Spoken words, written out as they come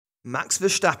Max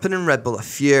Verstappen and Red Bull are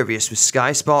furious with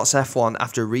Sky Sports F1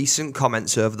 after recent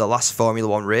comments over the last Formula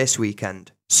 1 race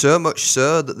weekend. So much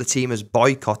so that the team has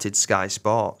boycotted Sky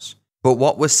Sports. But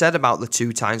what was said about the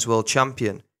two-times world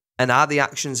champion? And are the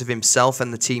actions of himself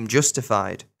and the team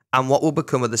justified? And what will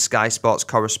become of the Sky Sports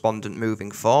correspondent moving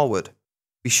forward?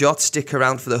 Be sure to stick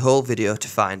around for the whole video to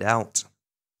find out.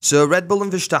 So Red Bull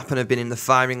and Verstappen have been in the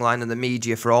firing line of the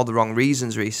media for all the wrong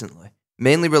reasons recently,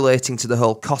 mainly relating to the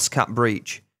whole cost cap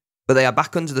breach. But they are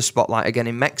back under the spotlight again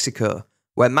in Mexico,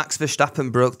 where Max Verstappen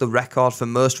broke the record for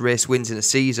most race wins in a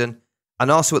season,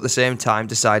 and also at the same time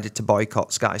decided to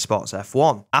boycott Sky Sports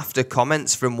F1, after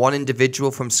comments from one individual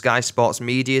from Sky Sports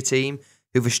media team,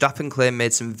 who Verstappen claimed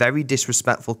made some very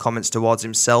disrespectful comments towards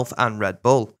himself and Red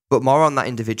Bull, but more on that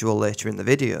individual later in the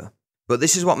video. But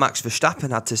this is what Max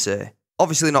Verstappen had to say,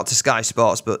 obviously not to Sky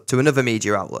Sports, but to another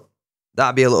media outlet.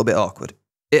 That'd be a little bit awkward.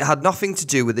 It had nothing to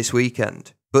do with this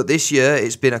weekend. But this year,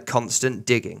 it's been a constant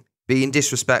digging, being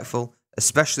disrespectful,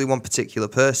 especially one particular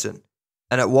person.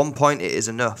 And at one point, it is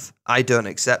enough. I don't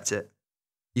accept it.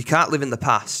 You can't live in the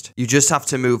past. You just have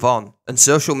to move on. And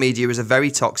social media is a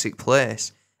very toxic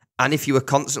place. And if you are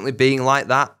constantly being like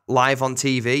that, live on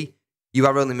TV, you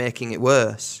are only making it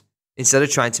worse, instead of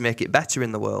trying to make it better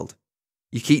in the world.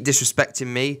 You keep disrespecting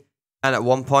me, and at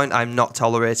one point, I'm not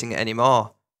tolerating it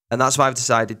anymore. And that's why I've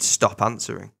decided to stop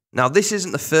answering. Now, this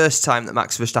isn't the first time that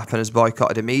Max Verstappen has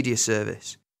boycotted a media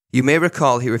service. You may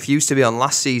recall he refused to be on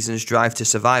last season's Drive to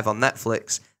Survive on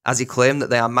Netflix, as he claimed that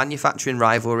they are manufacturing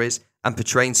rivalries and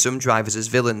portraying some drivers as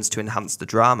villains to enhance the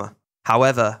drama.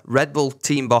 However, Red Bull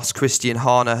team boss Christian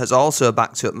Horner has also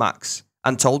backed up Max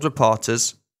and told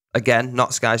reporters, again,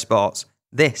 not Sky Sports,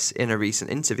 this in a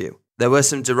recent interview. There were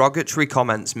some derogatory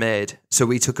comments made, so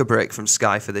we took a break from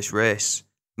Sky for this race.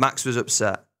 Max was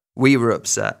upset. We were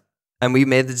upset. And we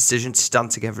made the decision to stand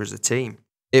together as a team.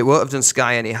 It won't have done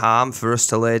Sky any harm for us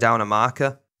to lay down a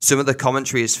marker. Some of the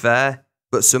commentary is fair,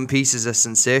 but some pieces are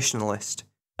sensationalist.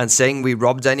 And saying we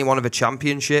robbed anyone of a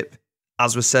championship,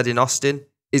 as was said in Austin,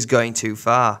 is going too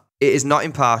far. It is not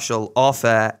impartial or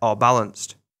fair or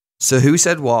balanced. So who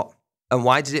said what, and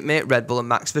why did it make Red Bull and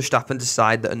Max Verstappen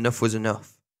decide that enough was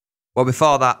enough? Well,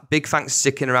 before that, big thanks for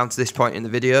sticking around to this point in the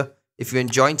video. If you're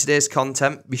enjoying today's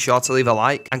content, be sure to leave a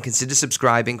like and consider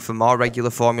subscribing for more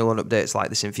regular Formula 1 updates like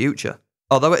this in future.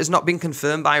 Although it has not been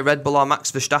confirmed by Red Bull or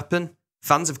Max Verstappen,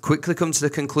 fans have quickly come to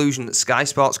the conclusion that Sky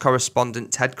Sports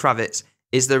correspondent Ted Kravitz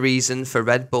is the reason for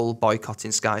Red Bull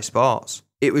boycotting Sky Sports.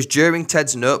 It was during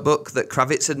Ted's notebook that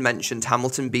Kravitz had mentioned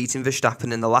Hamilton beating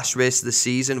Verstappen in the last race of the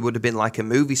season would have been like a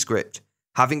movie script,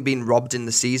 having been robbed in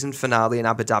the season finale in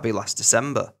Abu Dhabi last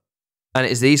December. And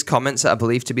it is these comments that are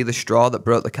believed to be the straw that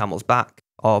broke the camel's back.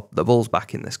 Or the bull's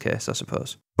back in this case, I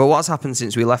suppose. But what's happened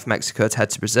since we left Mexico to head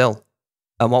to Brazil?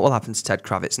 And what will happen to Ted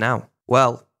Kravitz now?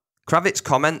 Well, Kravitz's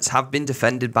comments have been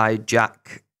defended by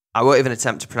Jack. I won't even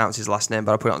attempt to pronounce his last name,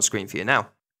 but I'll put it on screen for you now.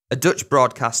 A Dutch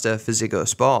broadcaster for Ziggo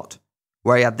Sport,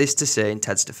 where he had this to say in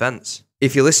Ted's defence.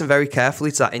 If you listen very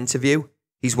carefully to that interview,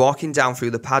 he's walking down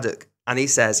through the paddock, and he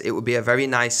says it would be a very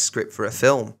nice script for a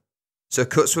film. So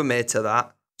cuts were made to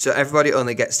that. So everybody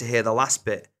only gets to hear the last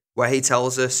bit, where he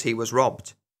tells us he was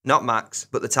robbed. Not Max,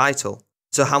 but the title.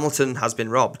 So Hamilton has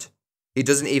been robbed. He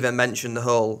doesn't even mention the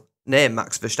whole name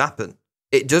Max Verstappen.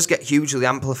 It does get hugely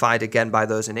amplified again by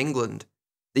those in England.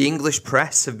 The English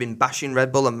press have been bashing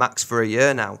Red Bull and Max for a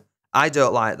year now. I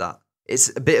don't like that.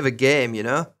 It's a bit of a game, you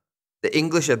know? The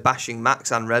English are bashing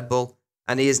Max and Red Bull,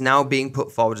 and he is now being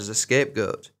put forward as a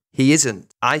scapegoat. He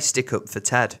isn't. I stick up for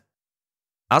Ted.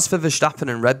 As for Verstappen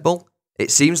and Red Bull, it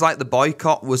seems like the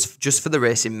boycott was just for the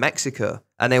race in Mexico,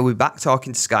 and they'll be back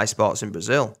talking to Sky Sports in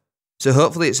Brazil. So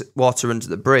hopefully it's water under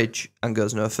the bridge and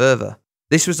goes no further.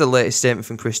 This was the latest statement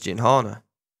from Christian Horner.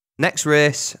 Next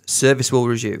race, service will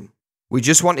resume. We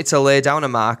just wanted to lay down a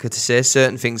marker to say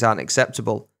certain things aren't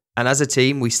acceptable, and as a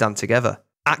team, we stand together.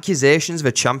 Accusations of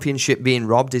a championship being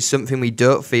robbed is something we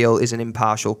don't feel is an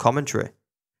impartial commentary.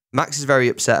 Max is very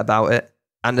upset about it,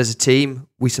 and as a team,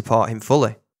 we support him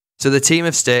fully. So the team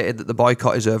have stated that the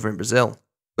boycott is over in Brazil.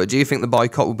 But do you think the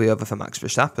boycott will be over for Max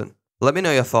Verstappen? Let me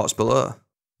know your thoughts below.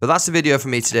 But that's the video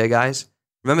from me today, guys.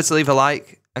 Remember to leave a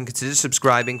like and consider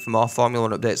subscribing for more Formula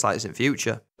 1 updates like this in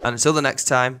future. And until the next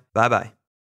time, bye bye.